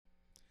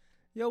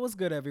Yo, what's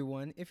good,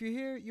 everyone? If you're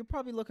here, you're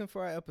probably looking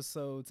for our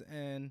episodes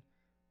and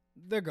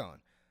they're gone.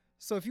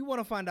 So if you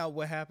want to find out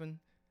what happened,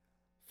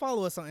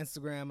 follow us on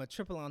Instagram at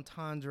triple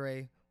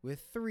entendre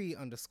with three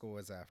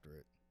underscores after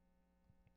it.